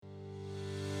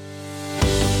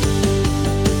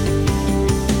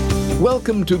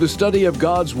Welcome to the study of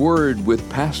God's Word with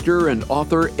pastor and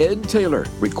author Ed Taylor,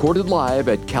 recorded live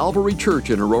at Calvary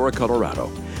Church in Aurora,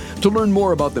 Colorado. To learn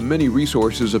more about the many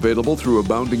resources available through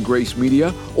Abounding Grace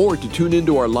Media or to tune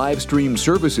into our live stream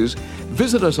services,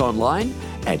 visit us online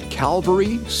at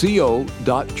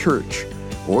calvaryco.church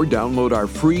or download our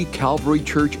free Calvary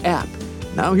Church app.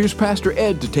 Now here's Pastor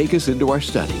Ed to take us into our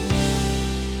study.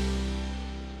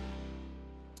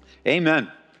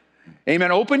 Amen.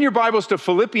 Amen. Open your Bibles to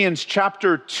Philippians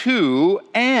chapter 2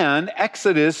 and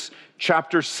Exodus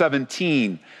chapter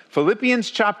 17. Philippians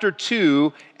chapter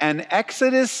 2 and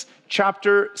Exodus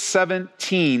chapter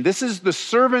 17. This is the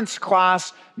servants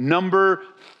class number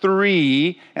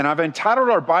 3, and I've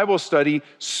entitled our Bible study,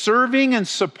 Serving and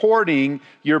Supporting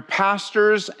Your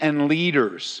Pastors and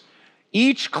Leaders.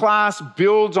 Each class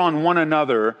builds on one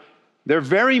another. They're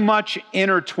very much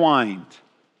intertwined.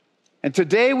 And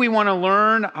today we want to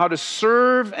learn how to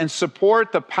serve and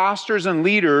support the pastors and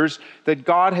leaders that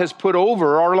God has put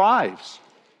over our lives.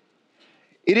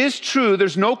 It is true,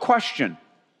 there's no question,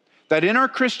 that in our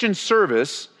Christian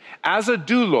service, as a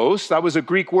doulos, that was a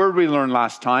Greek word we learned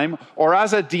last time, or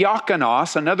as a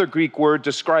diakonos, another Greek word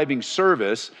describing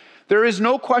service, there is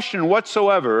no question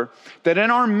whatsoever that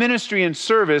in our ministry and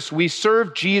service, we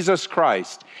serve Jesus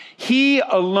Christ. He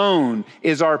alone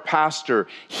is our pastor.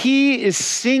 He is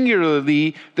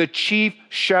singularly the chief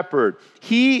shepherd.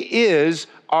 He is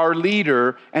our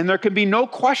leader, and there can be no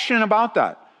question about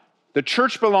that. The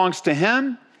church belongs to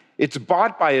him. It's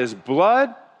bought by his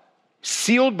blood,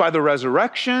 sealed by the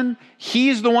resurrection.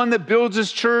 He's the one that builds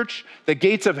his church. The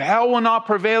gates of hell will not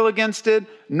prevail against it.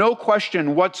 No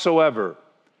question whatsoever.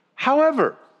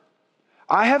 However,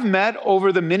 I have met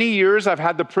over the many years I've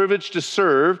had the privilege to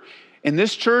serve in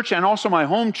this church and also my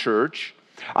home church,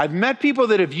 I've met people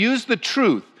that have used the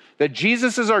truth that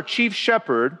Jesus is our chief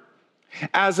shepherd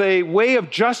as a way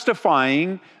of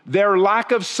justifying their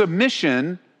lack of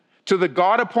submission to the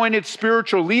God-appointed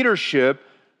spiritual leadership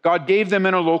God gave them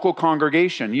in a local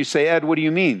congregation. You say, Ed, what do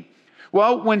you mean?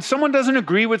 Well, when someone doesn't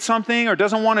agree with something or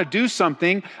doesn't want to do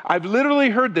something, I've literally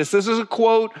heard this. This is a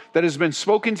quote that has been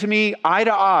spoken to me eye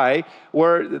to eye,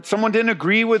 where someone didn't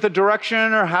agree with a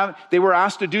direction or they were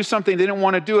asked to do something, they didn't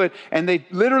want to do it, and they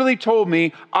literally told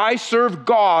me, I serve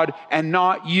God and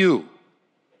not you.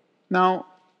 Now,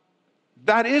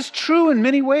 that is true in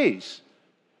many ways.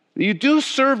 You do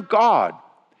serve God.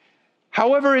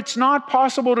 However, it's not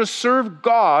possible to serve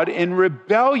God in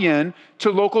rebellion to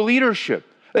local leadership.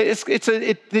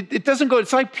 It doesn't go.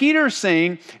 It's like Peter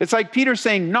saying,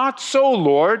 not so,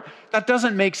 Lord. That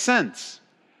doesn't make sense.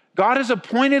 God has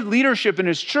appointed leadership in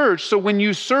his church. So when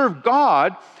you serve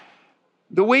God,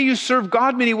 the way you serve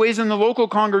God many ways in the local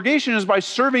congregation is by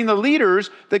serving the leaders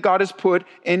that God has put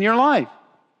in your life.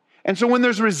 And so when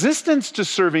there's resistance to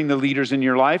serving the leaders in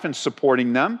your life and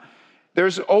supporting them,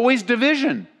 there's always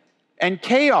division and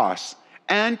chaos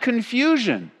and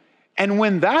confusion. And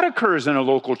when that occurs in a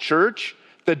local church,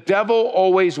 the devil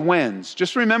always wins.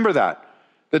 Just remember that.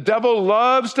 The devil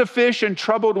loves to fish in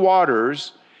troubled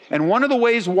waters, and one of the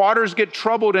ways waters get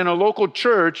troubled in a local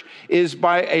church is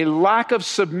by a lack of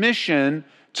submission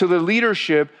to the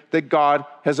leadership that God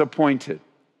has appointed.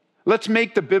 Let's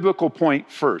make the biblical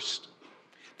point first.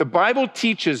 The Bible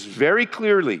teaches very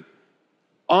clearly,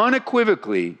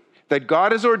 unequivocally, that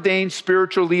God has ordained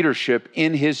spiritual leadership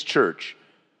in his church.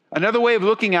 Another way of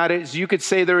looking at it is you could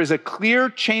say there is a clear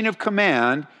chain of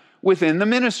command within the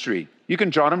ministry. You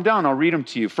can jot them down. I'll read them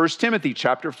to you. 1 Timothy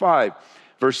chapter 5,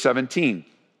 verse 17.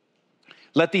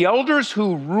 Let the elders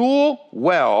who rule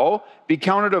well be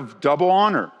counted of double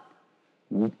honor,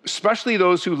 especially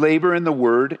those who labor in the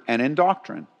word and in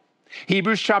doctrine.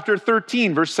 Hebrews chapter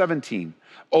 13, verse 17.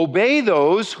 Obey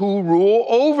those who rule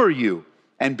over you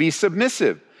and be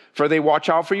submissive, for they watch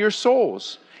out for your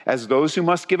souls as those who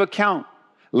must give account.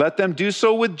 Let them do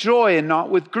so with joy and not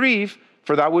with grief,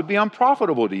 for that would be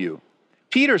unprofitable to you.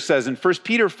 Peter says in 1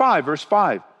 Peter 5, verse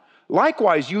 5,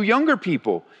 likewise, you younger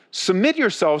people, submit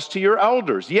yourselves to your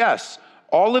elders. Yes,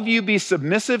 all of you be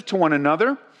submissive to one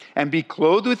another and be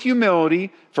clothed with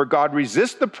humility, for God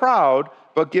resists the proud,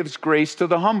 but gives grace to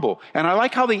the humble. And I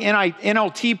like how the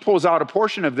NLT pulls out a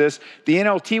portion of this. The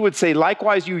NLT would say,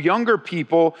 likewise, you younger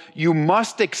people, you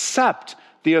must accept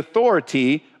the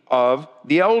authority of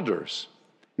the elders.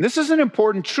 And this is an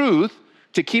important truth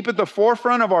to keep at the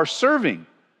forefront of our serving,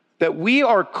 that we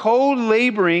are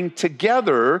co-laboring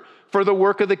together for the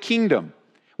work of the kingdom.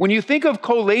 When you think of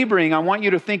co-laboring, I want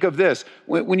you to think of this.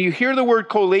 When you hear the word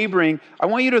co-laboring, I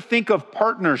want you to think of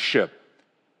partnership.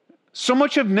 So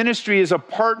much of ministry is a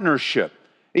partnership.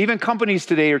 Even companies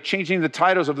today are changing the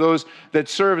titles of those that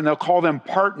serve, and they'll call them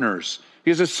partners,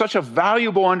 because it's such a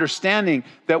valuable understanding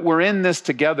that we're in this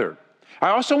together. I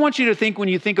also want you to think, when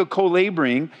you think of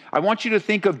co-laboring, I want you to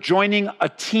think of joining a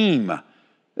team.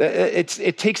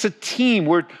 It takes a team.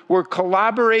 We're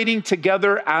collaborating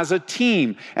together as a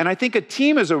team. And I think a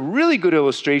team is a really good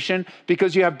illustration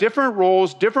because you have different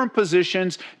roles, different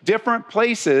positions, different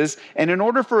places. And in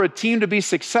order for a team to be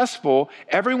successful,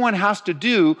 everyone has to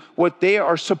do what they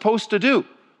are supposed to do,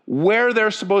 where they're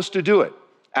supposed to do it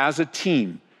as a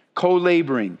team.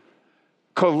 Co-laboring,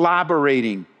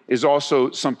 collaborating is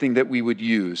also something that we would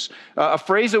use. A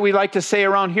phrase that we like to say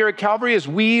around here at Calvary is,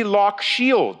 we lock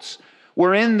shields.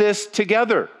 We're in this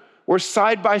together. We're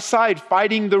side by side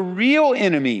fighting the real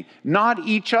enemy, not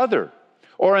each other.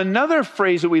 Or another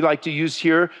phrase that we like to use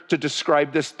here to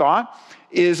describe this thought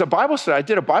is a Bible study. I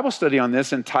did a Bible study on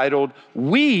this entitled,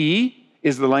 We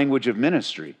is the Language of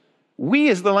Ministry. We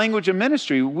is the language of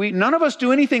ministry. None of us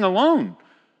do anything alone.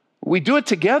 We do it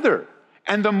together.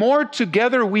 And the more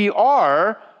together we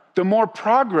are, the more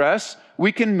progress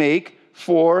we can make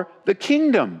for the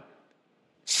kingdom.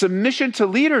 Submission to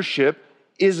leadership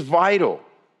is vital.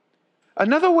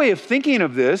 Another way of thinking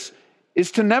of this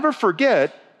is to never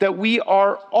forget that we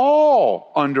are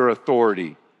all under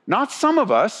authority. Not some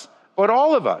of us, but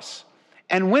all of us.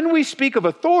 And when we speak of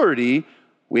authority,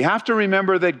 we have to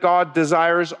remember that God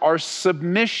desires our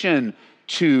submission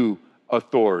to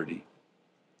authority.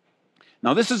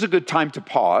 Now, this is a good time to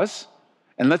pause,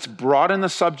 and let's broaden the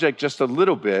subject just a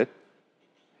little bit,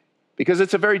 because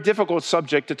it's a very difficult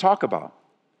subject to talk about.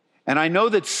 And I know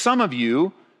that some of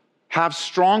you have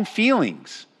strong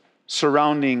feelings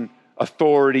surrounding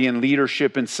authority and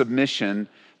leadership and submission,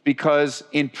 because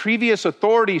in previous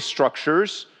authority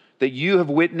structures that you have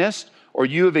witnessed or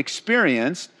you have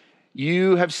experienced,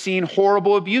 you have seen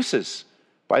horrible abuses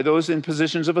by those in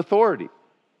positions of authority.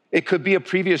 It could be a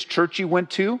previous church you went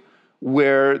to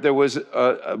where there was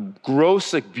a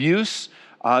gross abuse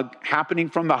happening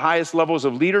from the highest levels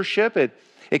of leadership.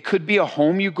 It could be a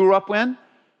home you grew up in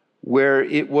where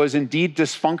it was indeed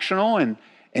dysfunctional,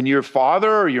 and your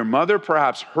father or your mother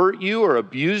perhaps hurt you or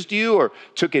abused you or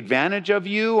took advantage of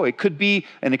you. It could be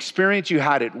an experience you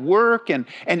had at work. And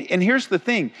here's the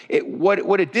thing.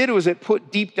 What it did was it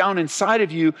put deep down inside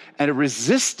of you a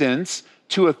resistance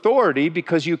to authority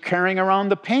because you're carrying around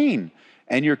the pain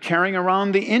and you're carrying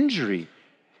around the injury.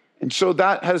 And so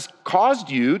that has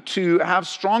caused you to have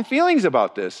strong feelings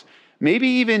about this. Maybe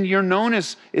even you're known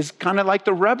as kind of like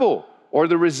the rebel or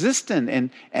the resistant,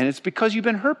 and it's because you've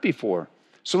been hurt before.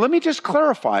 So let me just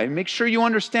clarify and make sure you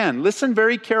understand. Listen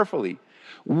very carefully.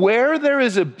 Where there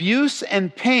is abuse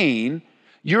and pain,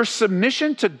 your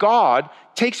submission to God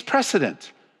takes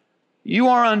precedent. You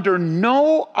are under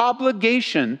no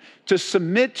obligation to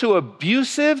submit to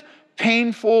abusive,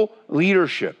 painful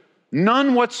leadership.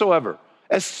 None whatsoever,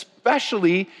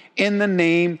 especially in the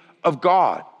name of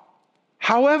God.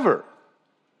 However,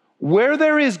 where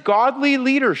there is godly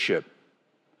leadership,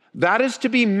 that is to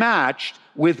be matched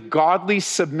with godly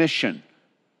submission.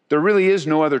 There really is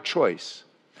no other choice.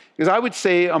 Because I would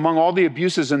say among all the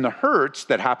abuses and the hurts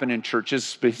that happen in churches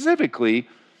specifically,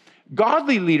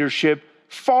 godly leadership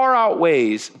far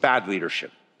outweighs bad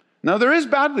leadership. Now, there is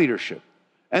bad leadership,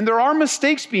 and there are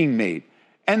mistakes being made,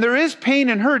 and there is pain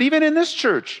and hurt, even in this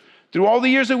church, through all the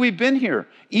years that we've been here,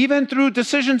 even through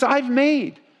decisions I've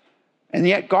made. And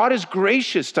yet God is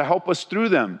gracious to help us through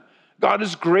them. God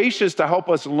is gracious to help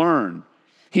us learn.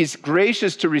 He's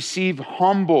gracious to receive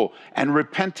humble and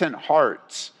repentant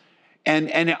hearts.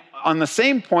 And on the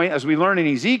same point, as we learn in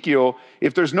Ezekiel,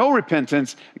 if there's no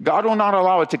repentance, God will not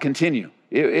allow it to continue.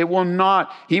 It will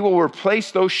not. He will replace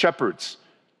those shepherds.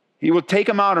 He will take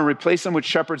them out and replace them with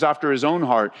shepherds after his own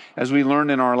heart, as we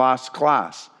learned in our last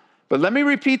class. But let me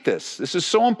repeat this. This is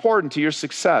so important to your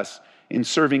success in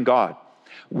serving God.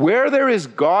 Where there is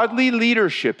godly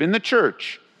leadership in the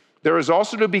church, there is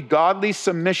also to be godly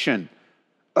submission.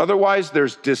 Otherwise,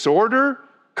 there's disorder,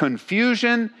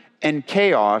 confusion, and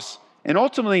chaos, and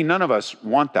ultimately, none of us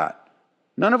want that.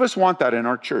 None of us want that in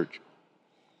our church.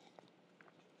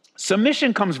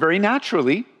 Submission comes very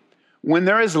naturally when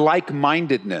there is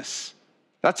like-mindedness.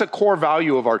 That's a core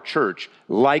value of our church,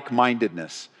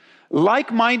 like-mindedness.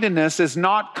 Like-mindedness is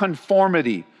not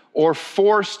conformity or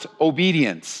forced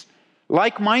obedience.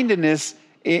 Like-mindedness,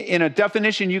 in a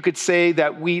definition, you could say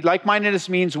that like-mindedness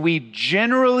means we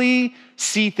generally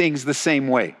see things the same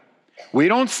way. We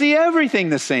don't see everything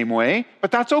the same way,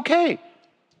 but that's okay.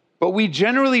 but we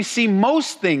generally see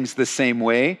most things the same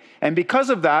way. And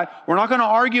because of that, we're not going to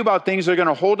argue about things that are going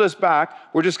to hold us back.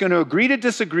 We're just going to agree to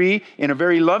disagree in a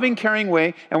very loving, caring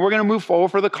way, and we're going to move forward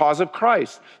for the cause of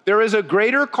Christ. There is a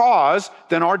greater cause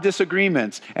than our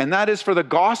disagreements, and that is for the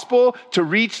gospel to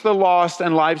reach the lost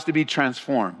and lives to be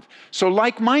transformed. So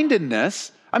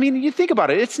like-mindedness, I mean, you think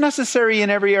about it, it's necessary in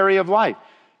every area of life.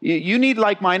 You need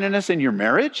like-mindedness in your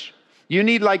marriage. You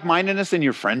need like-mindedness in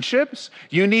your friendships.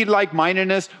 You need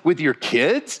like-mindedness with your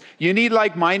kids. You need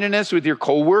like-mindedness with your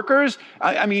coworkers.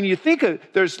 I mean, you think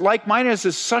there's like-mindedness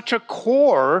is such a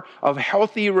core of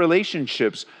healthy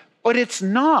relationships, but it's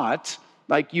not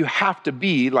like you have to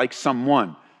be like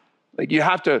someone. Like you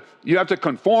have to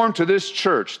conform to this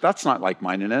church. That's not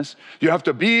like-mindedness. You have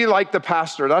to be like the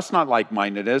pastor. That's not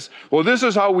like-mindedness. Well, this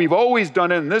is how we've always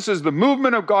done it, and this is the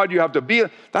movement of God. You have to be.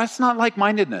 That's not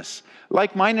like-mindedness.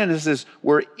 Like-mindedness is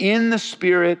we're in the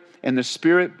Spirit, and the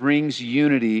Spirit brings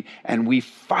unity, and we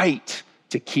fight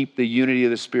to keep the unity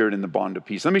of the Spirit in the bond of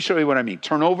peace. Let me show you what I mean.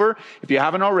 Turn over, if you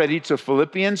haven't already, to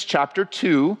Philippians chapter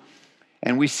 2,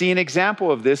 and we see an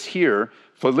example of this here.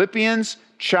 Philippians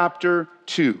chapter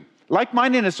 2.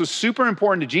 Like-mindedness was super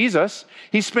important to Jesus.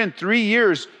 He spent 3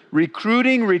 years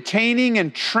recruiting, retaining,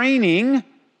 and training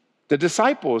the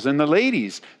disciples and the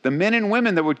ladies, the men and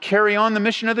women that would carry on the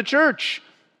mission of the church.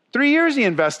 3 years he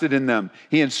invested in them.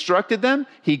 He instructed them,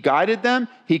 he guided them,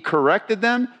 he corrected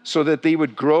them so that they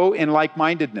would grow in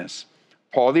like-mindedness.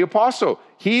 Paul the Apostle,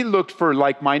 he looked for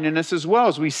like-mindedness as well,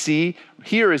 as we see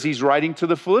here as he's writing to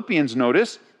the Philippians.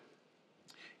 Notice,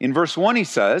 in verse 1 he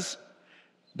says,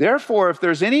 "Therefore, if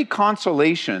there's any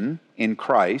consolation in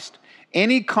Christ,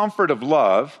 any comfort of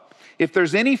love, if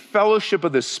there's any fellowship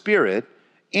of the Spirit,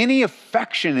 any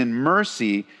affection and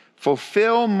mercy,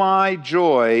 fulfill my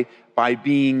joy by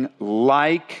being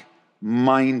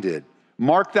like-minded."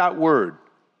 Mark that word.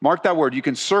 Mark that word. You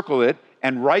can circle it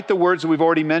and write the words that we've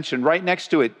already mentioned. Right next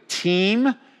to it,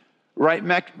 team. Right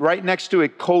next to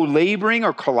it, co-laboring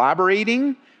or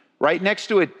collaborating. Right next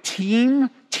to it, team,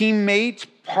 teammates,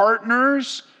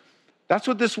 partners. That's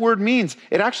what this word means.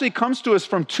 It actually comes to us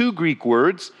from two Greek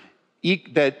words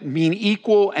that mean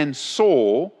equal and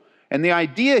soul. And the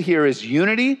idea here is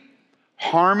unity,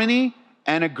 harmony,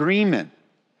 and agreement.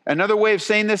 Another way of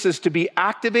saying this is to be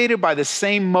activated by the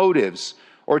same motives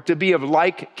or to be of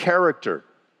like character.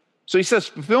 So he says,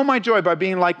 fulfill my joy by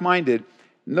being like-minded.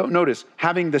 Notice,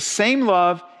 having the same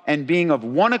love and being of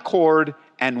one accord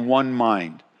and one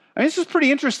mind. I mean, this is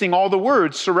pretty interesting, all the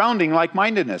words surrounding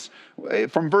like-mindedness.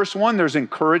 From verse 1, there's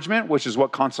encouragement, which is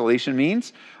what consolation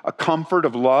means, a comfort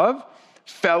of love,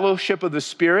 fellowship of the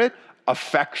Spirit,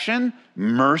 affection,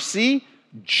 mercy,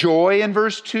 joy in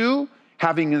verse 2,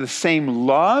 having the same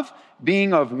love,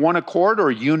 being of one accord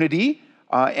or unity,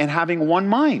 and having one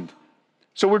mind.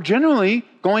 So we're generally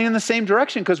going in the same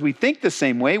direction because we think the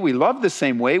same way, we love the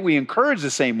same way, we encourage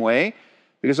the same way,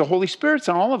 because the Holy Spirit's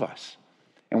in all of us.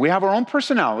 And we have our own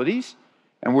personalities,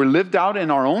 and we're lived out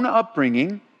in our own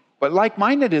upbringing, but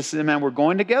like-mindedness, man, we're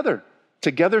going together.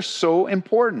 Together's so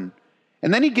important.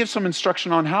 And then he gives some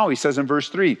instruction on how. He says in verse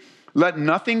 3, let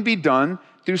nothing be done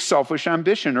through selfish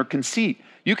ambition or conceit.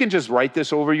 You can just write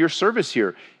this over your service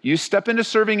here. You step into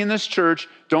serving in this church,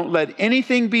 don't let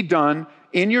anything be done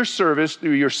in your service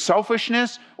through your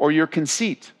selfishness or your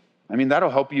conceit. I mean,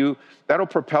 that'll help you, that'll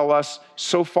propel us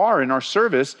so far in our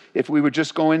service if we would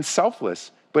just go in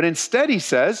selfless. But instead, he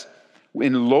says,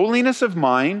 in lowliness of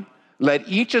mind, let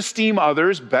each esteem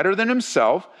others better than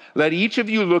himself. Let each of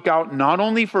you look out not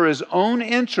only for his own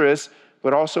interests,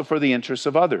 but also for the interests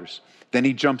of others. Then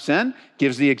he jumps in,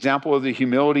 gives the example of the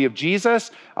humility of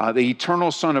Jesus, the eternal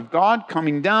Son of God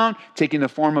coming down, taking the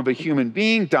form of a human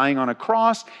being, dying on a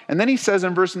cross. And then he says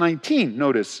in verse 19,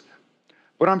 notice,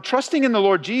 but I'm trusting in the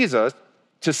Lord Jesus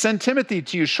to send Timothy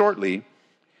to you shortly,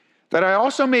 that I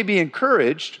also may be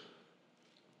encouraged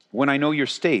when I know your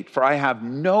state, for I have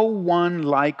no one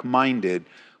like-minded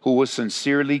who will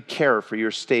sincerely care for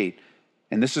your state.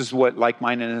 And this is what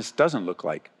like-mindedness doesn't look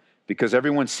like, because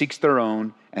everyone seeks their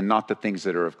own and not the things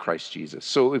that are of Christ Jesus.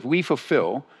 So if we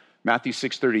fulfill Matthew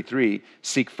 6:33,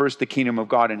 seek first the kingdom of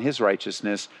God and his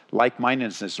righteousness,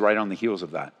 like-mindedness is right on the heels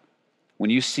of that. When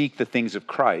you seek the things of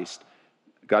Christ,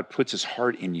 God puts his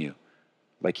heart in you.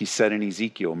 Like he said in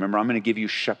Ezekiel, remember, I'm going to give you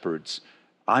shepherds.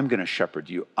 I'm going to shepherd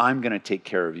you. I'm going to take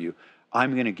care of you.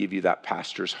 I'm going to give you that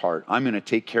pastor's heart. I'm going to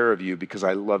take care of you because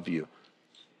I love you.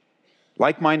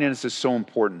 Like-mindedness is so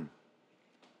important.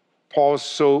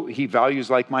 He values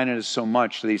like-mindedness so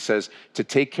much that he says, to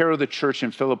take care of the church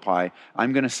in Philippi,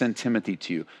 I'm going to send Timothy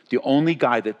to you. The only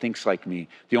guy that thinks like me.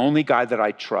 The only guy that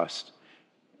I trust.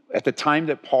 At the time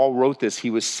that Paul wrote this, he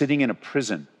was sitting in a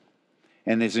prison.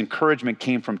 And his encouragement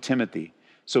came from Timothy.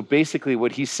 So basically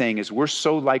what he's saying is, we're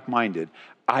so like-minded,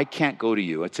 I can't go to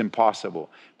you. It's impossible.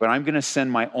 But I'm going to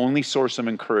send my only source of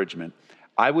encouragement.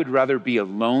 I would rather be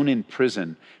alone in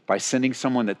prison by sending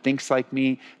someone that thinks like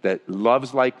me, that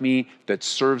loves like me, that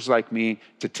serves like me,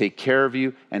 to take care of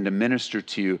you and to minister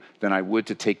to you, than I would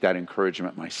to take that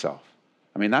encouragement myself.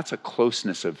 I mean, that's a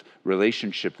closeness of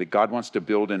relationship that God wants to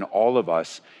build in all of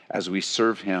us as we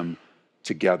serve him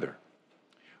together.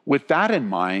 With that in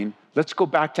mind, let's go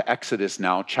back to Exodus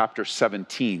now, chapter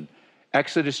 17.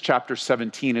 Exodus chapter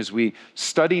 17, as we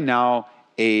study now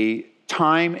a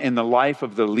time in the life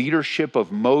of the leadership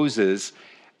of Moses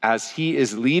as he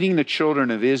is leading the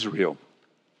children of Israel.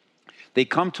 They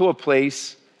come to a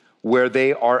place where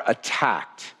they are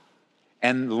attacked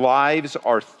and lives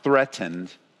are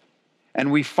threatened.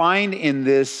 And we find in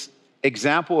this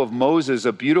example of Moses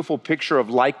a beautiful picture of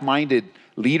like-minded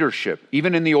leadership,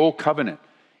 even in the Old Covenant,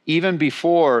 even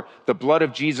before the blood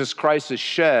of Jesus Christ is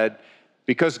shed,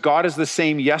 because God is the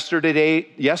same yesterday,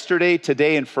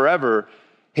 today, and forever.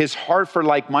 His heart for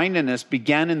like-mindedness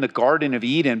began in the Garden of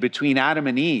Eden between Adam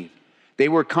and Eve. They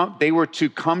were to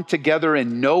come together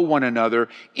and know one another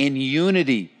in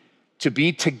unity, to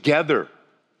be together,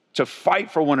 to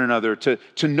fight for one another,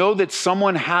 to know that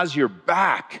someone has your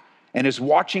back and is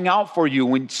watching out for you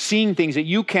when seeing things that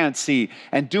you can't see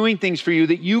and doing things for you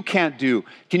that you can't do.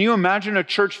 Can you imagine a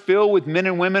church filled with men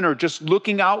and women who are just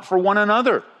looking out for one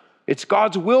another? It's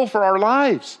God's will for our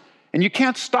lives. And you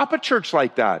can't stop a church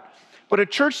like that. But a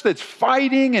church that's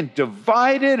fighting and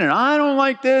divided, and I don't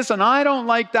like this and I don't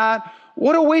like that,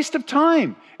 what a waste of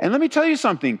time. And let me tell you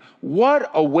something, what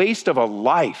a waste of a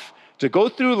life to go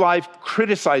through life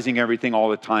criticizing everything all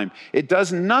the time. It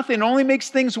does nothing, it only makes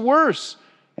things worse.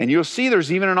 And you'll see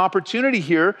there's even an opportunity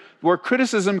here where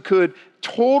criticism could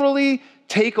totally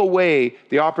take away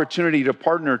the opportunity to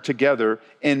partner together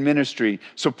in ministry.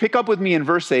 So pick up with me in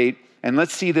verse 8, and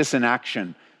let's see this in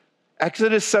action.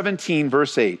 Exodus 17,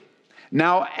 verse 8.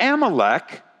 Now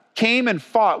Amalek came and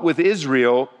fought with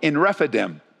Israel in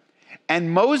Rephidim.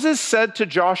 And Moses said to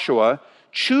Joshua,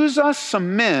 choose us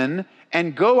some men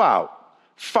and go out,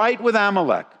 fight with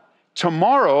Amalek.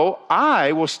 Tomorrow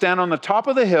I will stand on the top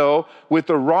of the hill with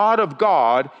the rod of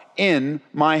God in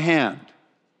my hand.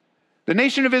 The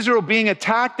nation of Israel being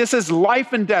attacked, this is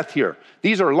life and death here.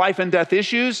 These are life and death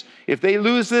issues. If they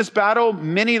lose this battle,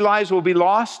 many lives will be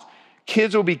lost.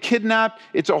 Kids will be kidnapped.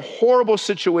 It's a horrible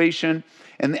situation.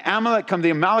 And the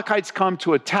Amalekites come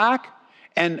to attack.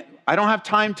 And I don't have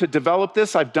time to develop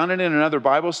this. I've done it in another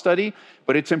Bible study.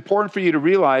 But it's important for you to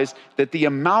realize that the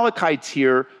Amalekites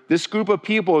here, this group of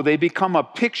people, they become a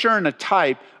picture and a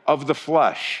type of the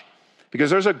flesh. Because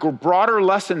there's a broader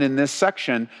lesson in this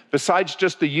section besides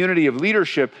just the unity of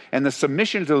leadership and the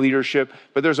submission to leadership,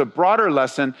 but there's a broader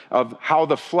lesson of how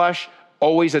the flesh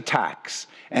always attacks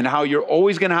and how you're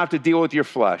always going to have to deal with your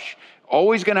flesh,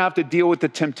 always going to have to deal with the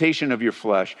temptation of your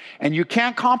flesh. And you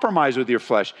can't compromise with your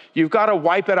flesh. You've got to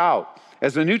wipe it out.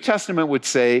 As the New Testament would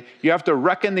say, you have to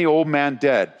reckon the old man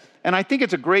dead. And I think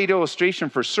it's a great illustration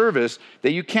for service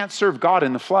that you can't serve God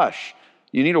in the flesh.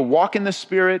 You need to walk in the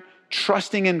Spirit,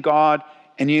 trusting in God,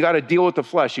 and you got to deal with the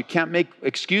flesh. You can't make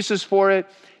excuses for it.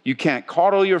 You can't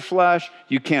coddle your flesh.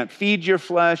 You can't feed your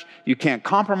flesh. You can't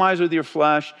compromise with your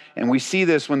flesh. And we see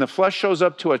this when the flesh shows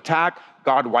up to attack,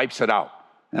 God wipes it out.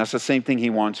 And that's the same thing he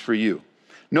wants for you.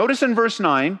 Notice in verse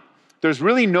 9, there's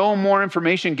really no more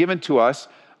information given to us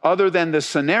other than the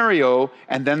scenario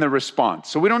and then the response.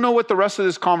 So we don't know what the rest of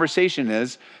this conversation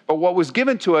is, but what was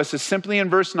given to us is simply in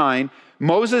verse 9,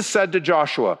 Moses said to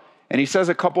Joshua, and he says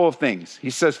a couple of things. He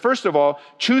says, first of all,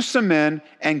 choose some men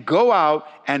and go out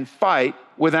and fight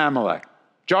with Amalek.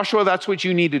 Joshua, that's what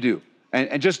you need to do.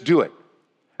 And just do it.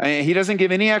 And he doesn't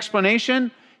give any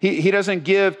explanation. He doesn't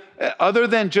give, other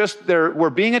than just we're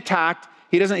being attacked.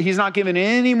 He's not giving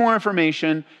any more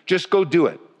information. Just go do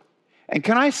it. And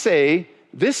can I say,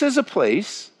 this is a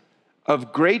place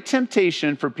of great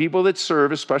temptation for people that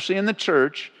serve, especially in the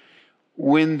church,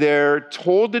 when they're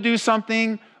told to do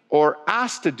something or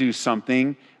asked to do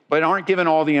something, but aren't given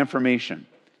all the information.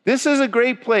 This is a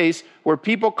great place where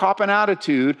people cop an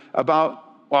attitude about,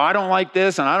 well, I don't like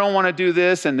this and I don't want to do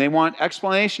this, and they want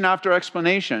explanation after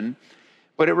explanation.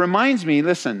 But it reminds me,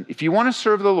 listen, if you want to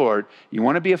serve the Lord, you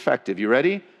want to be effective, you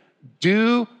ready?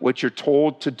 Do what you're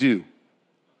told to do.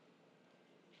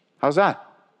 How's that?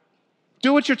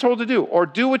 Do what you're told to do, or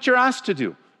do what you're asked to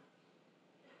do.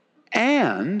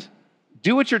 And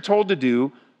do what you're told to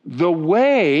do the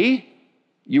way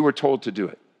you were told to do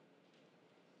it.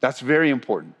 That's very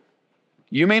important.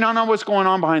 You may not know what's going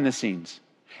on behind the scenes,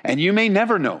 and you may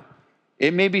never know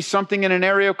It may be something in an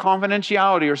area of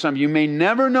confidentiality or something. You may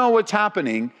never know what's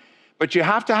happening, but you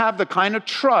have to have the kind of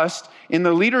trust in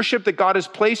the leadership that God has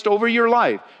placed over your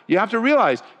life. You have to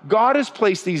realize God has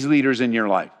placed these leaders in your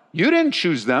life. You didn't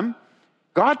choose them.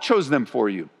 God chose them for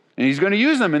you, and he's going to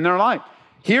use them in their life.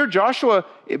 Here, Joshua,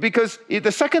 because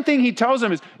the second thing he tells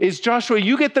them is Joshua,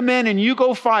 you get the men and you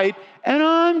go fight, and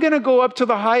I'm going to go up to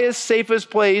the highest,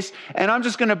 safest place, and I'm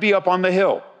just going to be up on the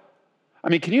hill. I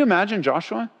mean, can you imagine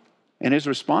Joshua and his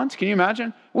response? Can you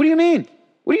imagine? What do you mean?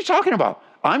 What are you talking about?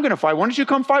 I'm going to fight. Why don't you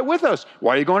come fight with us?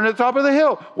 Why are you going to the top of the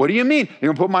hill? What do you mean?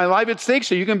 You're going to put my life at stake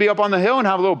so you can be up on the hill and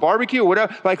have a little barbecue or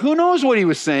whatever? Like, who knows what he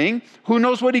was saying? Who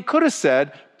knows what he could have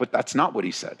said? But that's not what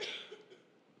he said.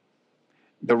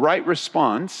 The right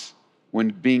response when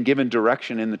being given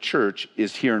direction in the church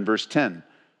is here in verse 10.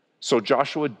 So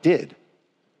Joshua did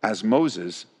as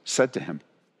Moses said to him.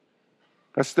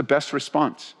 That's the best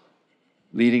response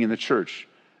leading in the church.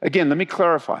 Again, let me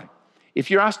clarify. If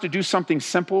you're asked to do something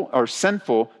simple or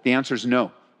sinful, the answer is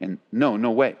no. And no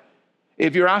way.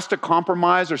 If you're asked to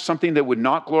compromise or something that would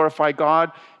not glorify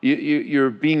God,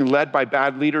 you're being led by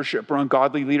bad leadership or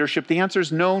ungodly leadership, the answer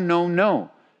is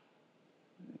no.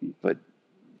 But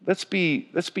let's be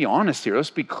honest here. Let's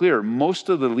be clear. Most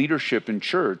of the leadership in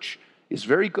church is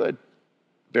very good,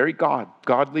 very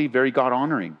godly, very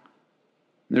God-honoring.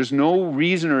 There's no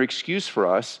reason or excuse for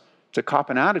us to cop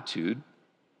an attitude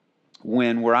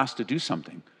when we're asked to do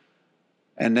something,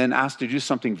 and then asked to do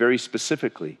something very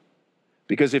specifically.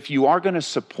 Because if you are going to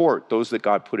support those that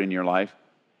God put in your life,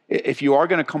 if you are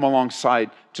going to come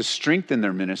alongside to strengthen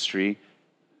their ministry,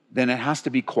 then it has to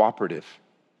be cooperative.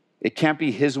 It can't be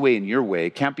his way and your way.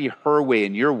 It can't be her way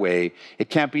and your way.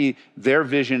 It can't be their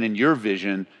vision and your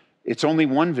vision. It's only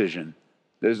one vision.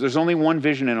 There's only one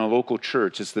vision in a local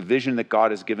church. It's the vision that God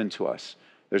has given to us.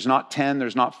 There's not 10,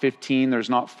 there's not 15,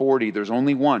 there's not 40. There's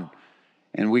only one.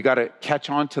 And we got to catch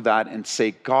on to that and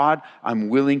say, God, I'm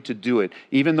willing to do it,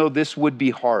 even though this would be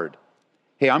hard.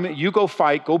 Hey, you go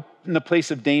fight, go in the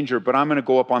place of danger, but I'm going to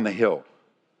go up on the hill.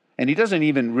 And he doesn't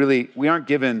even really, we aren't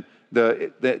given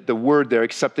the word there,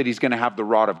 except that he's going to have the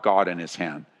rod of God in his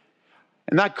hand.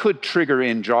 And that could trigger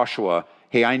in Joshua,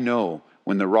 hey, I know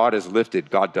when the rod is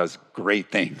lifted, God does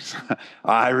great things.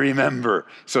 I remember.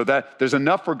 So that there's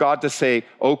enough for God to say,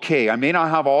 okay, I may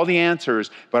not have all the answers,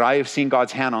 but I have seen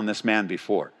God's hand on this man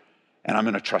before, and I'm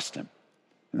going to trust him.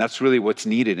 And that's really what's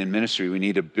needed in ministry. We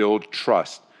need to build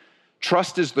trust.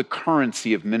 Trust is the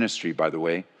currency of ministry, by the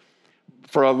way.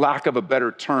 For a lack of a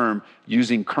better term,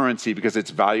 using currency because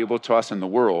it's valuable to us in the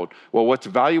world. Well, what's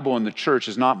valuable in the church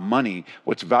is not money.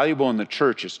 What's valuable in the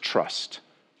church is trust.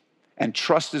 And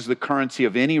trust is the currency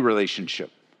of any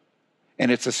relationship. And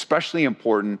it's especially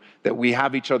important that we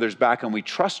have each other's back and we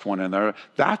trust one another.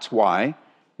 That's why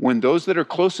when those that are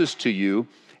closest to you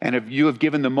and if you have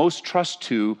given the most trust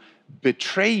to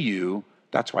betray you,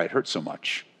 that's why it hurts so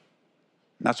much.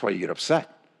 And that's why you get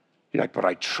upset. You're like, but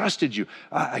I trusted you.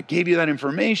 I gave you that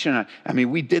information. I mean,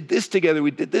 we did this together,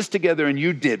 and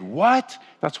you did what?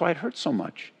 That's why it hurts so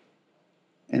much.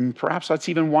 And perhaps that's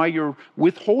even why you're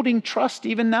withholding trust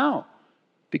even now,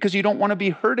 because you don't want to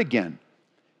be hurt again.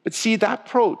 But see, that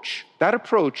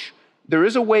approach, there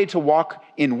is a way to walk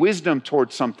in wisdom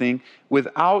towards something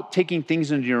without taking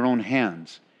things into your own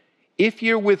hands. If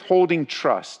you're withholding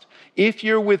trust, if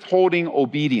you're withholding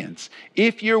obedience,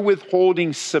 if you're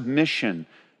withholding submission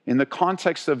in the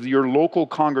context of your local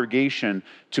congregation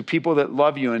to people that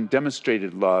love you and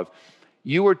demonstrated love,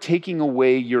 you are taking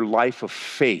away your life of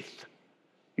faith.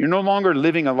 You're no longer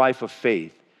living a life of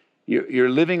faith. You're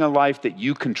living a life that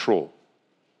you control.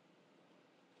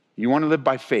 You want to live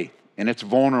by faith, and it's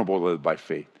vulnerable to live by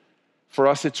faith. For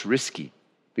us, it's risky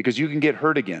because you can get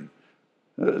hurt again.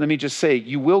 Let me just say,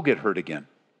 you will get hurt again.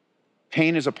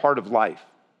 Pain is a part of life.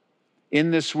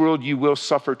 In this world, you will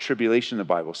suffer tribulation, the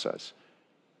Bible says.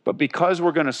 But because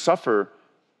we're going to suffer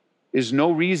is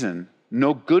no reason,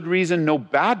 no good reason, no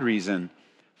bad reason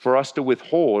for us to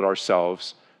withhold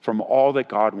ourselves from all that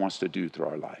God wants to do through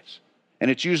our lives.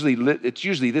 And it's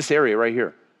usually this area right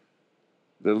here.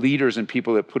 The leaders and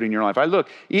people that put in your life. I look,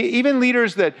 even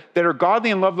leaders that are godly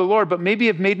and love the Lord, but maybe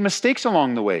have made mistakes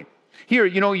along the way. Here,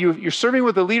 you're serving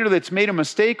with a leader that's made a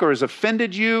mistake or has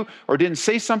offended you or didn't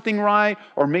say something right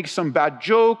or make some bad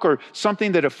joke or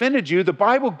something that offended you. The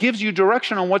Bible gives you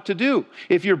direction on what to do.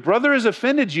 If your brother has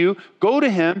offended you, go to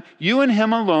him, you and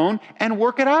him alone, and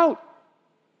work it out.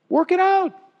 Work it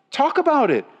out. Talk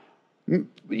about it.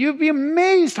 You'd be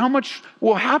amazed how much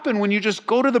will happen when you just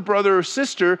go to the brother or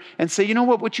sister and say, you know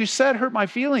what you said hurt my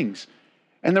feelings.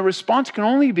 And the response can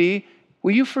only be,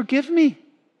 will you forgive me?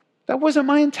 That wasn't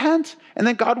my intent. And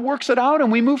then God works it out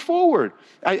and we move forward.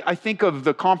 I think of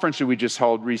the conference that we just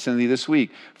held recently this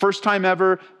week. First time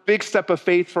ever, big step of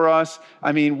faith for us.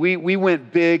 I mean, we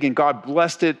went big and God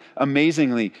blessed it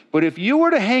amazingly. But if you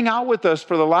were to hang out with us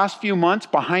for the last few months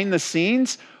behind the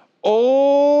scenes,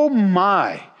 oh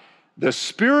my, the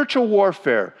spiritual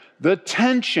warfare, the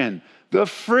tension, the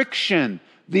friction,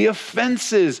 the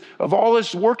offenses of all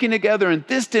this working together, and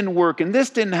this didn't work, and this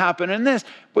didn't happen, and this.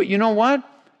 But you know what?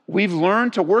 We've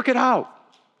learned to work it out,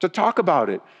 to talk about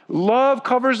it. Love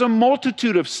covers a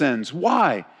multitude of sins.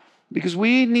 Why? Because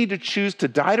we need to choose to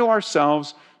die to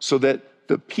ourselves so that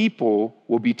the people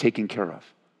will be taken care of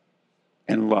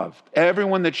and loved.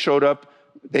 Everyone that showed up,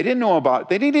 they did not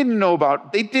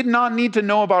need to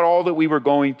know about all that we were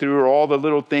going through or all the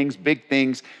little things, big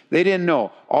things. They didn't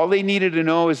know. All they needed to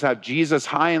know is have Jesus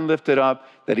high and lifted up,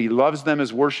 that he loves them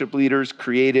as worship leaders,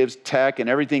 creatives, tech, and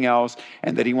everything else,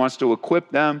 and that he wants to equip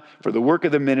them for the work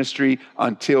of the ministry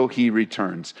until he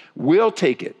returns. We'll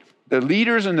take it. The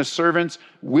leaders and the servants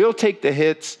will take the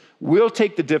hits, will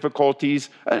take the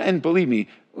difficulties, and believe me,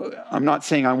 I'm not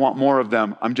saying I want more of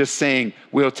them. I'm just saying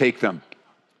we'll take them.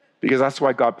 Because that's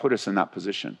why God put us in that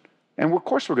position. And of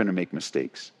course we're going to make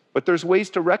mistakes. But there's ways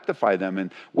to rectify them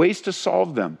and ways to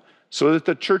solve them so that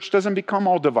the church doesn't become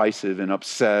all divisive and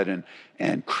upset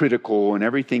and critical and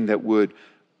everything that would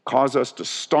cause us to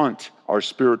stunt our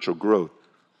spiritual growth.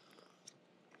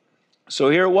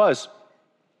 So here it was.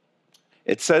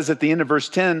 It says at the end of verse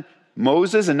 10,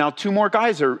 Moses, and now two more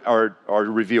guys are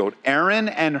revealed. Aaron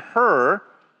and Hur,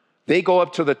 they go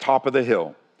up to the top of the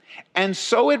hill. And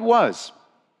so it was.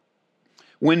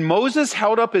 When Moses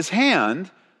held up his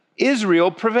hand, Israel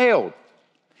prevailed.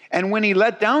 And when he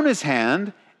let down his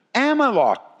hand,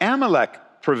 Amalek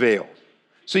prevailed.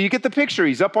 So you get the picture.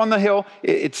 He's up on the hill.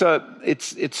 It's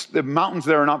the mountains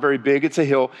there are not very big. It's a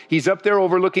hill. He's up there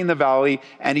overlooking the valley,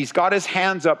 and he's got his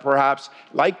hands up perhaps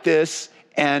like this,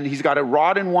 and he's got a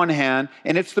rod in one hand,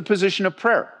 and it's the position of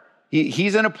prayer.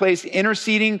 He's in a place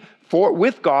interceding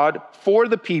with God for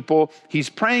the people. He's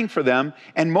praying for them.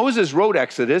 And Moses wrote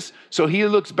Exodus. So he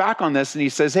looks back on this and he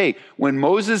says, hey, when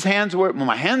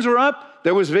my hands were up,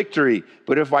 there was victory.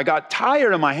 But if I got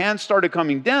tired and my hands started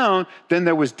coming down, then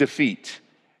there was defeat.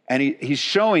 And he's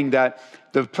showing that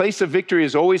the place of victory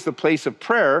is always the place of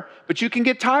prayer, but you can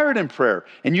get tired in prayer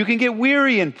and you can get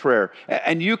weary in prayer.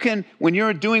 And you can, when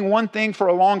you're doing one thing for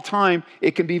a long time,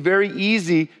 it can be very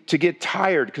easy to get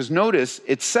tired. Because notice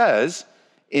it says,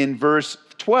 in verse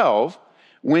 12,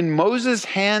 when Moses'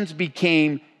 hands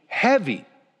became heavy.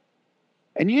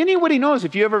 And anybody knows,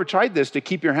 if you ever tried this, to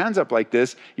keep your hands up like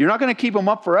this, you're not going to keep them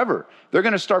up forever. They're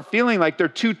going to start feeling like they're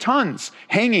 2 tons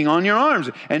hanging on your arms.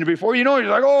 And before you know it,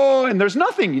 you're like, oh, and there's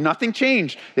nothing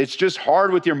changed. It's just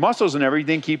hard with your muscles and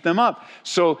everything, keep them up.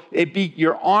 So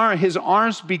his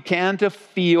arms began to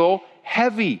feel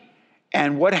heavy.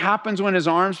 And what happens when his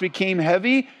arms became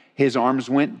heavy? His arms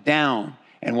went down.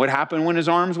 And what happened when his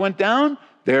arms went down?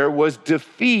 There was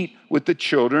defeat with the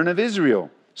children of Israel.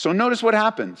 So notice what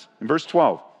happens in verse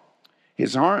 12.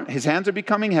 His hands are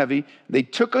becoming heavy. They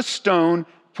took a stone,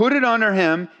 put it under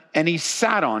him, and he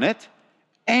sat on it.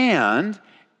 And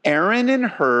Aaron and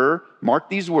Hur, mark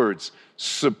these words,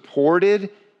 supported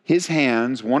his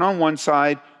hands, one on one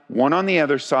side, one on the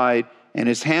other side, and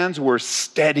his hands were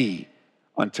steady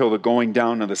until the going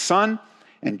down of the sun.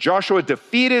 And Joshua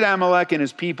defeated Amalek and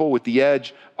his people with the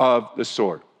edge of the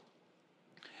sword.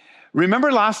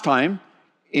 Remember last time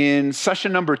in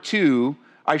session number 2,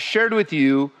 I shared with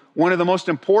you one of the most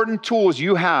important tools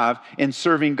you have in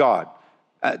serving God.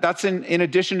 That's in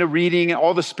addition to reading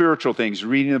all the spiritual things,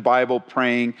 reading the Bible,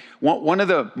 praying. One of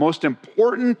the most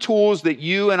important tools that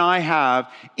you and I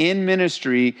have in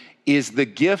ministry is the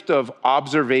gift of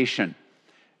observation.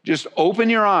 Just open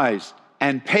your eyes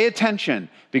and pay attention,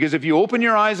 because if you open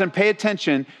your eyes and pay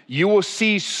attention, you will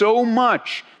see so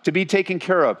much to be taken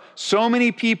care of. So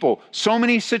many people, so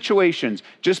many situations.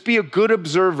 Just be a good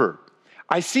observer.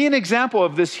 I see an example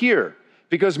of this here,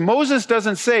 because Moses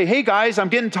doesn't say, hey guys, I'm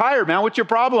getting tired, man. What's your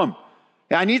problem?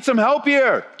 I need some help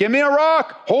here. Give me a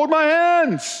rock. Hold my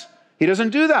hands. He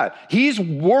doesn't do that. He's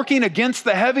working against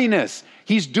the heaviness.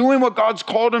 He's doing what God's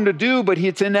called him to do, but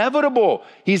it's inevitable.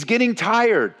 He's getting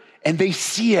tired, and they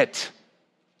see it.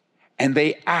 And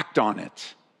they act on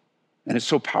it. And it's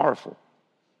so powerful.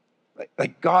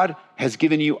 Like God has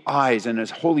given you eyes and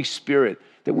his Holy Spirit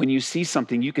that when you see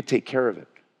something, you could take care of it.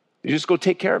 You just go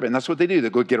take care of it. And that's what they do. They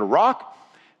go get a rock.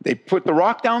 They put the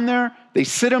rock down there. They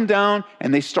sit him down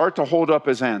and they start to hold up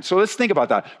his hand. So let's think about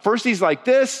that. First, he's like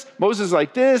this. Moses is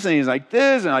like this. And he's like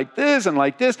this and like this and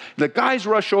like this. The guys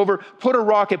rush over, put a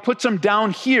rock. It puts him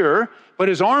down here but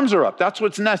his arms are up. That's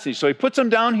what's necessary. So he puts them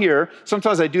down here.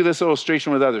 Sometimes I do this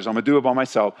illustration with others. I'm going to do it by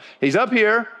myself. He's up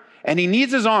here, and he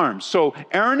needs his arms. So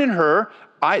Aaron and Hur,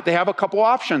 they have a couple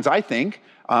options, I think.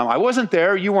 I wasn't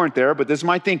there, you weren't there, but this is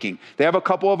my thinking. They have a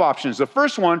couple of options. The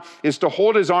first one is to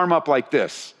hold his arm up like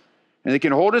this. And they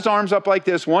can hold his arms up like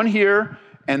this, one here,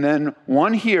 and then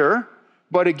one here.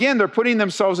 But again, they're putting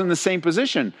themselves in the same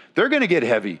position. They're going to get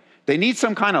heavy. They need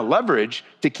some kind of leverage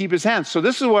to keep his hands. So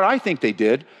this is what I think they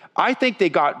did. I think they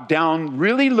got down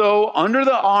really low under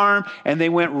the arm, and they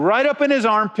went right up in his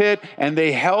armpit, and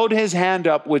they held his hand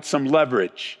up with some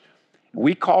leverage.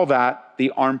 We call that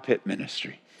the armpit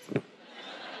ministry.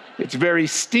 It's very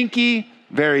stinky,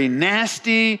 very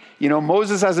nasty. You know,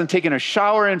 Moses hasn't taken a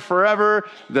shower in forever.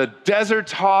 The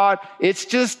desert's hot. It's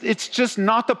just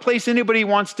not the place anybody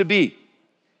wants to be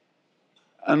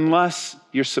unless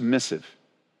you're submissive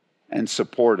and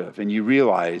supportive and you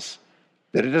realize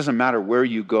that it doesn't matter where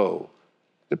you go,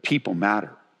 the people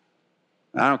matter.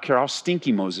 I don't care how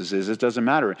stinky Moses is, it doesn't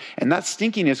matter. And that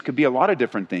stinkiness could be a lot of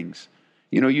different things.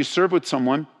 You know, you serve with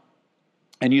someone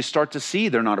and you start to see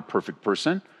they're not a perfect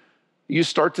person. You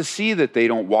start to see that they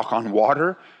don't walk on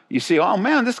water. You see, oh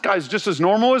man, this guy's just as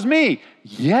normal as me.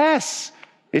 Yes,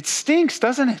 it stinks,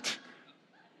 doesn't it?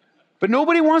 But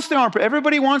nobody wants the armpit.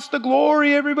 Everybody wants the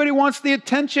glory. Everybody wants the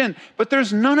attention. But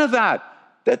there's none of that.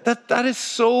 That is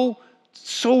so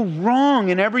wrong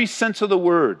in every sense of the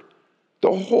word.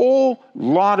 The whole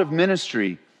lot of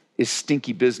ministry is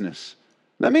stinky business.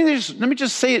 Let me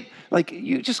just say it like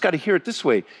you just got to hear it this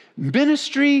way.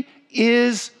 Ministry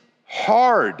is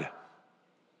hard.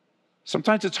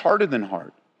 Sometimes it's harder than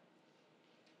hard.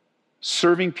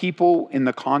 Serving people in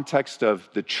the context of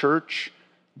the church,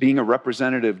 being a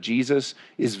representative of Jesus,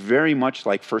 is very much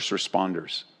like first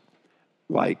responders,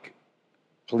 like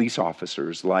police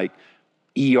officers, like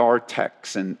ER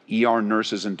techs and ER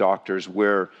nurses and doctors,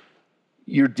 where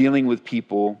you're dealing with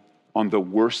people on the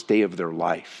worst day of their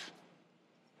life.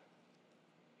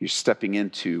 You're stepping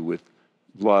into with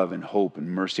love and hope and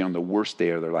mercy on the worst day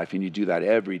of their life. And you do that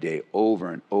every day over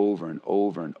and over and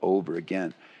over and over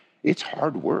again. It's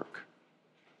hard work.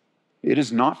 It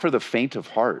is not for the faint of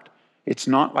heart. It's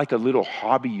not like a little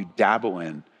hobby you dabble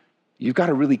in. You've got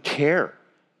to really care.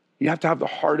 You have to have the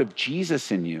heart of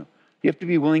Jesus in you. You have to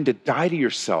be willing to die to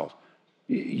yourself.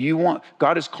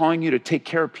 God is calling you to take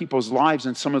care of people's lives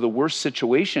in some of the worst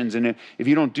situations. And if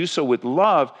you don't do so with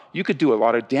love, you could do a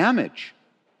lot of damage.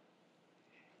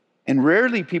 And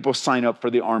rarely people sign up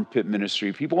for the armpit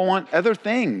ministry. People want other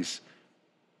things.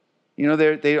 You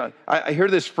know, I hear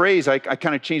this phrase, I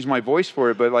kind of changed my voice for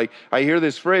it, but like I hear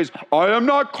this phrase, I am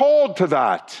not called to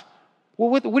that. Well,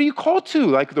 what are you called to?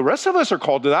 Like the rest of us are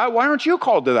called to that. Why aren't you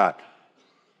called to that?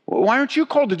 Why aren't you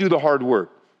called to do the hard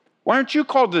work? Why aren't you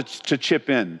called to chip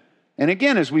in? And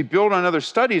again, as we build on other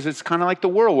studies, it's kind of like the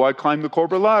world. Well, I climbed the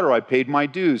corporate ladder. I paid my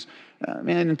dues.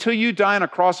 Man, until you die on a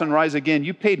cross and rise again,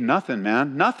 you paid nothing,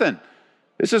 man. Nothing.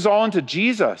 This is all unto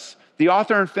Jesus, the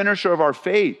author and finisher of our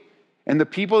faith. And the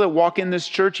people that walk in this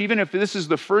church, even if this is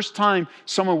the first time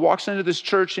someone walks into this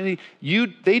church, and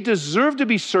they deserve to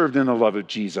be served in the love of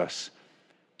Jesus,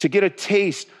 to get a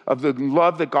taste of the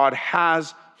love that God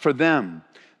has for them.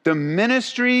 The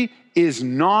ministry is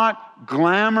not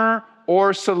glamour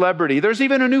or celebrity. There's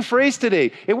even a new phrase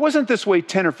today. It wasn't this way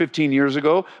 10 or 15 years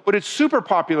ago, but it's super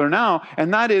popular now,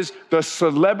 and that is the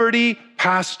celebrity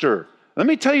pastor. Let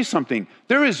me tell you something.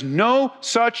 There is no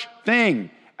such thing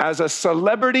as a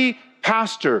celebrity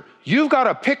pastor. You've got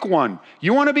to pick one.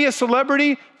 You want to be a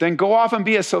celebrity? Then go off and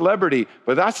be a celebrity.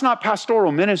 But that's not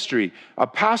pastoral ministry. A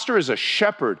pastor is a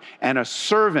shepherd and a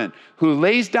servant who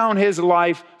lays down his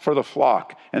life for the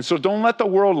flock. And so don't let the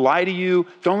world lie to you.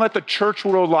 Don't let the church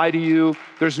world lie to you.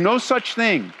 There's no such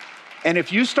thing. And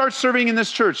if you start serving in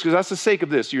this church, because that's the sake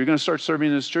of this, you're going to start serving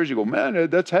in this church, you go, man,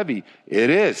 that's heavy. It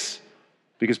is,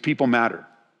 because people matter.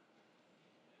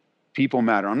 People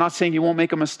matter. I'm not saying you won't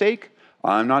make a mistake.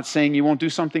 I'm not saying you won't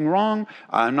do something wrong.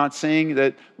 I'm not saying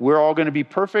that we're all going to be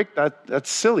perfect.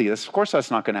 That's silly. Of course, that's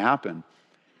not going to happen.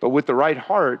 But with the right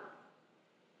heart,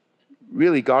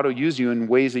 really, God will use you in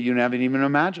ways that you haven't even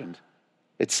imagined.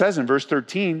 It says in verse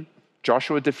 13,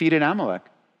 Joshua defeated Amalek.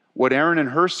 What Aaron and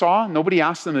Hur saw, nobody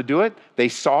asked them to do it. They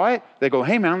saw it. They go,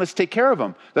 hey, man, let's take care of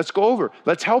him. Let's go over.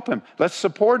 Let's help him. Let's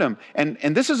support him. And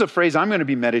this is a phrase I'm going to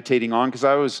be meditating on because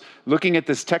I was looking at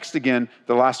this text again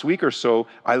the last week or so.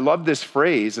 I love this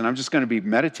phrase, and I'm just going to be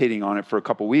meditating on it for a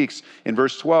couple weeks. In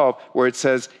verse 12, where it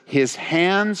says, his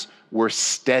hands were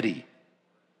steady.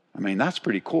 I mean, that's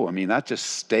pretty cool. I mean, that just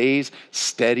stays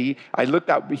steady. I looked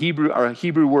that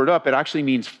Hebrew word up. It actually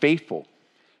means faithful.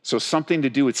 So something to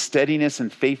do with steadiness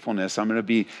and faithfulness, I'm going to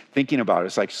be thinking about.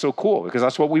 It's like so cool because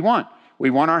that's what we want. We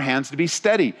want our hands to be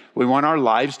steady. We want our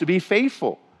lives to be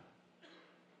faithful.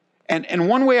 And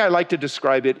one way I like to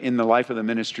describe it in the life of the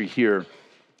ministry here,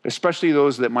 especially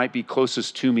those that might be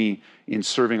closest to me in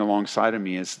serving alongside of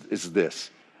me, is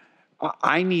this.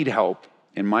 I need help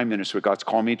in my ministry, what God's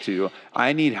called me to.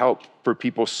 I need help for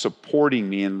people supporting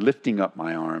me and lifting up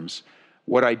my arms.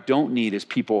 What I don't need is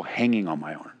people hanging on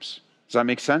my arms. Does that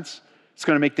make sense? It's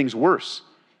going to make things worse.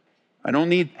 I don't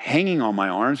need hanging on my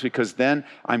arms because then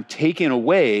I'm taken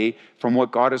away from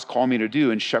what God has called me to do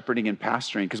in shepherding and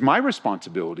pastoring. Because my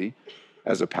responsibility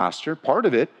as a pastor, part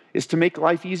of it is to make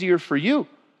life easier for you.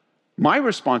 My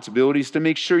responsibility is to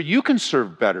make sure you can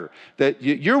serve better, that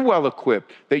you're well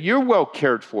equipped, that you're well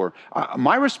cared for.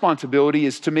 My responsibility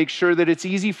is to make sure that it's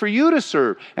easy for you to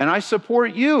serve, and I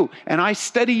support you, and I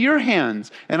steady your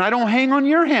hands, and I don't hang on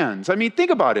your hands. I mean,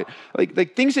 think about it.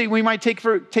 Like things that we might take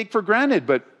for granted,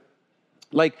 but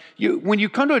when you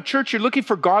come to a church, you're looking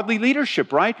for godly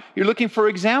leadership, right? You're looking for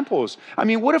examples. I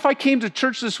mean, what if I came to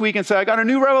church this week and said, I got a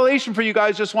new revelation for you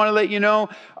guys, just want to let you know.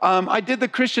 I did the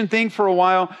Christian thing for a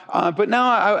while, but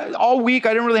now all week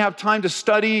I didn't really have time to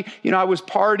study. I was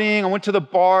partying, I went to the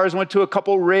bars, I went to a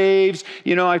couple raves,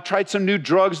 I tried some new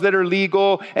drugs that are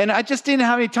legal, and I just didn't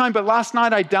have any time. But last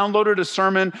night I downloaded a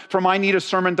sermon from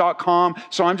ineedasermon.com,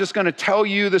 so I'm just going to tell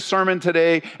you the sermon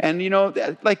today. And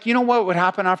what would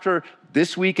happen after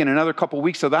this week and another couple of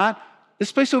weeks of that?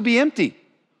 This place will be empty.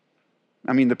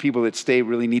 I mean, the people that stay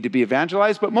really need to be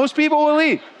evangelized, but most people will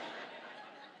leave.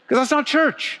 Because that's not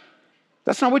church.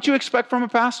 That's not what you expect from a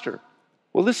pastor.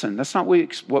 Well, listen, that's not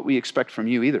what we expect from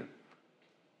you either.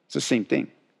 It's the same thing.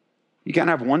 You can't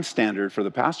have one standard for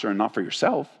the pastor and not for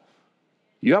yourself.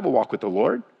 You have a walk with the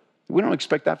Lord. We don't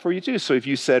expect that for you too. So if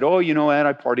you said, Ed,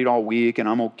 I partied all week and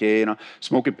I'm okay and I'm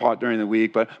smoking pot during the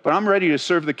week, but I'm ready to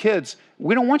serve the kids.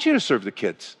 We don't want you to serve the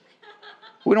kids.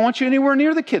 We don't want you anywhere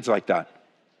near the kids like that.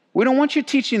 We don't want you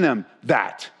teaching them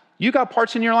that. You got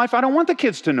parts in your life I don't want the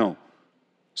kids to know.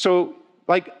 So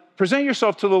present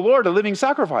yourself to the Lord, a living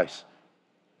sacrifice,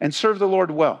 and serve the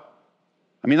Lord well.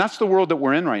 I mean, that's the world that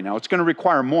we're in right now. It's going to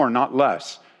require more, not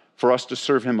less, for us to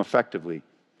serve him effectively.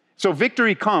 So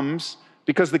victory comes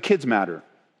because the kids matter.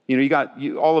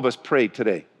 All of us prayed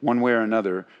today, one way or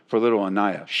another, for little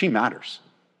Anaya. She matters.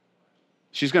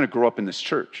 She's going to grow up in this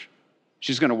church.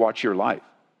 She's going to watch your life.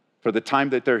 For the time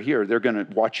that they're here, they're going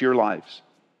to watch your lives.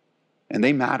 And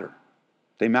they matter.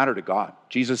 They matter to God.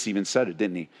 Jesus even said it,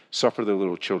 didn't he? Suffer the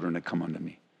little children to come unto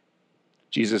me.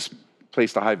 Jesus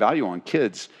placed a high value on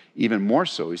kids, even more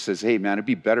so. He says, hey, man, it'd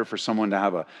be better for someone to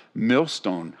have a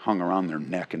millstone hung around their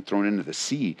neck and thrown into the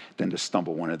sea than to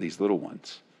stumble one of these little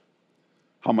ones.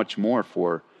 How much more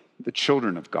for the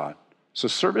children of God? So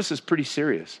service is pretty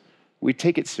serious. We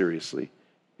take it seriously.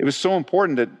 It was so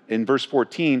important that in verse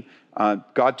 14,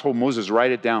 God told Moses,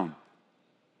 write it down.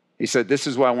 He said, this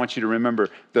is what I want you to remember.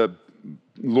 The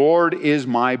Lord is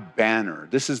my banner.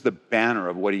 This is the banner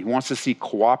of what he wants to see: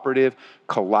 cooperative,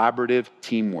 collaborative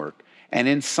teamwork. And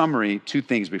in summary, two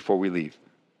things before we leave.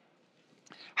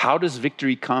 How does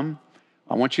victory come?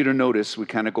 I want you to notice, we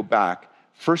kind of go back.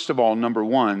 First of all, number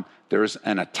one, there's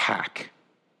an attack.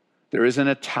 There is an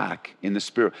attack in the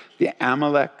spirit. The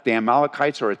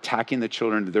Amalekites are attacking the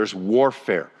children. There's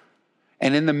warfare.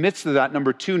 And in the midst of that,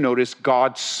 number two, notice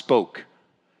God spoke.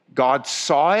 God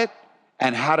saw it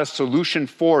and had a solution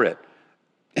for it.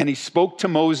 And he spoke to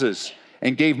Moses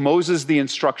and gave Moses the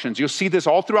instructions. You'll see this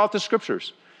all throughout the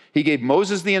scriptures. He gave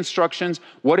Moses the instructions.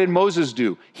 What did Moses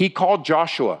do? He called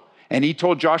Joshua and he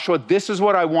told Joshua, this is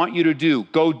what I want you to do.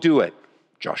 Go do it.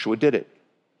 Joshua did it.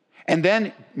 And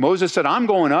then Moses said, I'm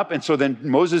going up. And so then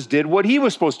Moses did what he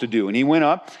was supposed to do. And he went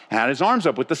up, had his arms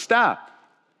up with the staff.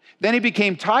 Then he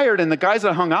became tired, and the guys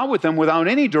that hung out with him without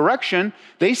any direction,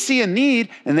 they see a need,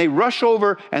 and they rush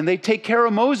over, and they take care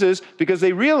of Moses because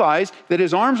they realize that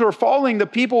his arms were falling, the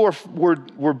people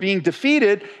were being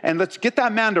defeated, and let's get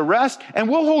that man to rest, and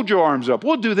we'll hold your arms up.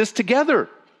 We'll do this together.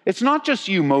 It's not just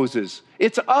you, Moses.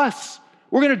 It's us.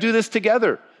 We're going to do this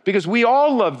together because we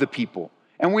all love the people,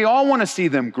 and we all want to see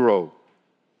them grow.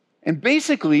 And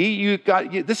basically,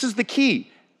 this is the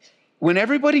key. When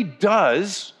everybody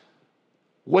does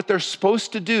what they're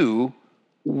supposed to do,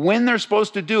 when they're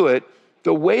supposed to do it,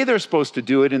 the way they're supposed to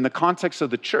do it in the context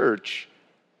of the church,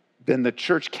 then the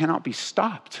church cannot be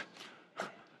stopped.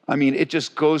 I mean, it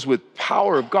just goes with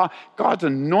power of God. God's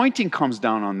anointing comes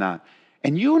down on that.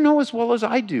 And you know as well as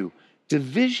I do,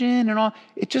 division and all,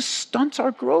 it just stunts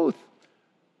our growth.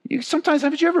 Sometimes,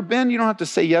 haven't you ever been, you don't have to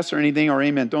say yes or anything or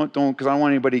amen, don't, because I don't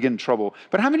want anybody to get in trouble.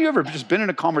 But haven't you ever just been in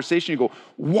a conversation, you go,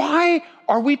 why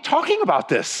are we talking about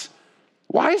this?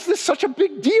 Why is this such a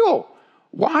big deal?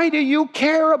 Why do you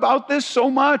care about this so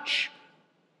much?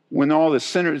 When all the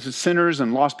sinners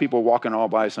and lost people walking all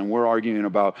by us and we're arguing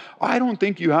about, I don't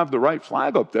think you have the right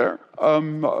flag up there.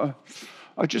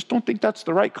 I just don't think that's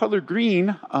the right color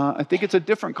green. I think it's a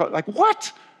different color. Like,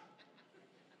 what?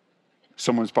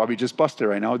 Someone's probably just busted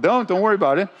right now. Don't worry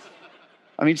about it.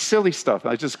 I mean, silly stuff.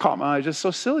 I just caught my eye, just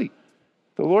so silly.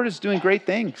 The Lord is doing great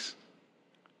things,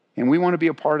 and we want to be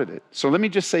a part of it. So let me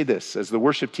just say this, as the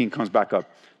worship team comes back up,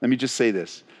 let me just say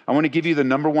this. I want to give you the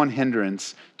number one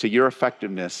hindrance to your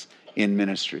effectiveness in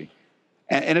ministry.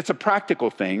 And it's a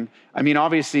practical thing. I mean,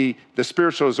 obviously, the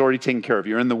spiritual is already taken care of.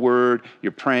 You're in the Word,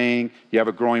 you're praying, you have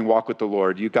a growing walk with the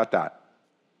Lord. You got that.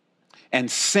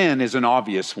 And sin is an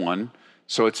obvious one.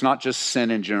 So it's not just sin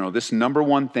in general. This number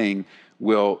one thing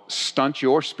will stunt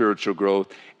your spiritual growth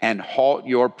and halt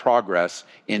your progress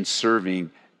in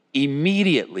serving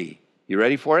immediately. You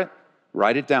ready for it?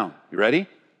 Write it down. You ready?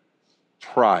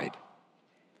 Pride.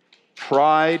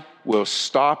 Pride will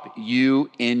stop you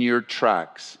in your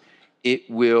tracks. It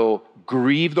will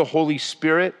grieve the Holy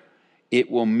Spirit.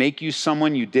 It will make you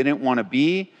someone you didn't want to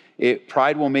be.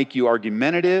 Pride will make you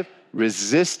argumentative,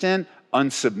 resistant,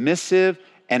 unsubmissive,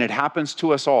 and it happens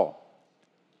to us all.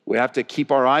 We have to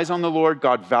keep our eyes on the Lord.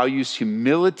 God values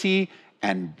humility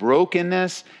and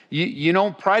brokenness. You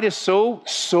know, pride is so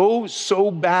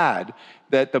bad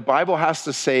that the Bible has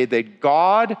to say that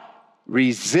God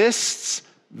resists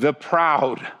the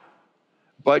proud,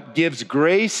 but gives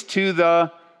grace to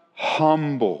the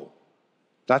humble.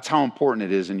 That's how important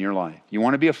it is in your life. You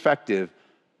want to be effective,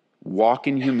 walk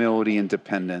in humility and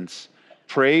dependence.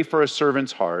 Pray for a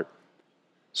servant's heart,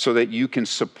 so that you can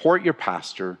support your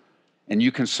pastor and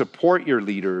you can support your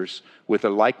leaders with a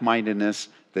like-mindedness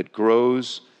that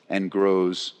grows and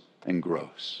grows and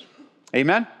grows.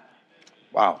 Amen?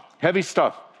 Wow, heavy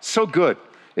stuff. So good.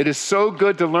 It is so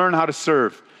good to learn how to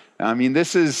serve. I mean,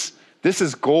 this is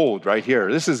gold right here.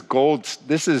 This is gold.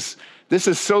 This is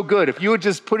so good. If you would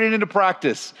just put it into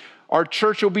practice, our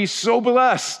church will be so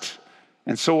blessed,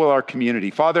 and so will our community.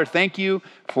 Father, thank you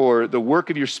for the work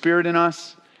of your Spirit in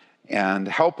us. And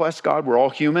help us, God. We're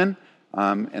all human,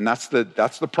 and that's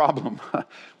the problem.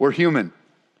 We're human.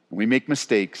 We make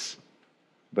mistakes.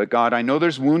 But God, I know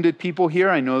there's wounded people here.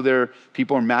 I know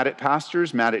people are mad at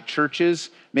pastors, mad at churches,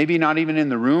 maybe not even in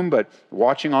the room, but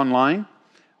watching online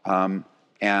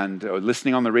and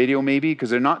listening on the radio maybe, because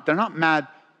they're not mad.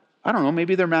 I don't know,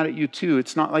 maybe they're mad at you too.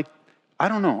 It's not like, I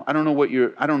don't know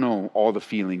all the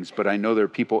feelings, but I know there are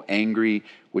people angry,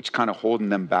 which kind of holding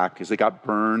them back because they got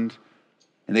burned.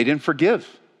 And they didn't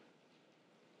forgive.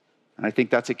 And I think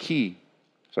that's a key.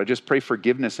 So I just pray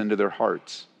forgiveness into their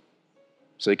hearts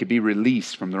so they could be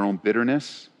released from their own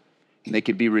bitterness and they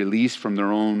could be released from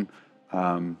their own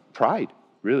pride,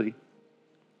 really.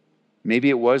 Maybe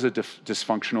it was a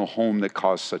dysfunctional home that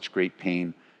caused such great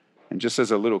pain. And just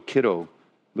as a little kiddo,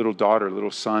 little daughter,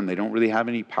 little son, they don't really have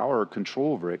any power or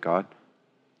control over it, God.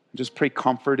 Just pray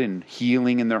comfort and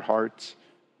healing in their hearts.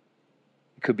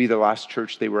 It could be the last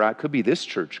church they were at. It could be this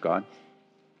church, God.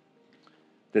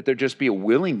 That there just be a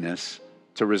willingness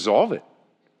to resolve it.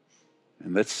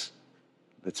 And let's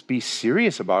be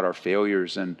serious about our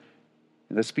failures and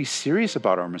let's be serious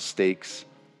about our mistakes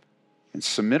and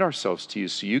submit ourselves to you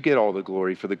so you get all the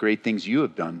glory for the great things you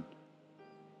have done.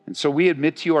 And so we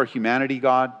admit to you our humanity,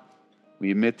 God.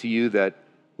 We admit to you that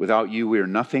without you we are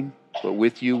nothing. But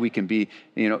with you, we can be,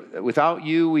 without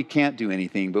you, we can't do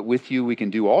anything. But with you, we can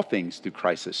do all things through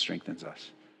Christ that strengthens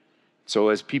us. So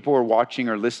as people are watching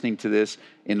or listening to this,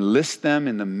 enlist them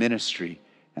in the ministry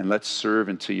and let's serve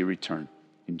until you return.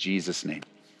 In Jesus' name,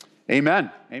 amen.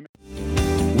 Amen.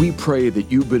 We pray that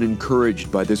you've been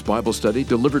encouraged by this Bible study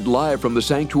delivered live from the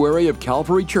sanctuary of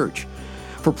Calvary Church.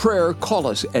 For prayer, call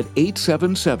us at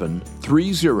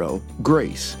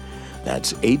 877-30-GRACE.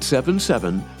 That's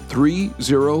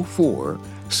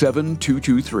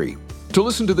 877-304-7223. To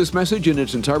listen to this message in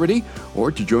its entirety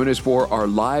or to join us for our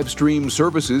live stream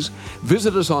services,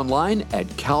 visit us online at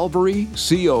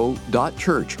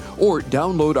calvaryco.church or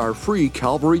download our free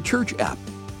Calvary Church app.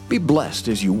 Be blessed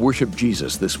as you worship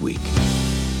Jesus this week.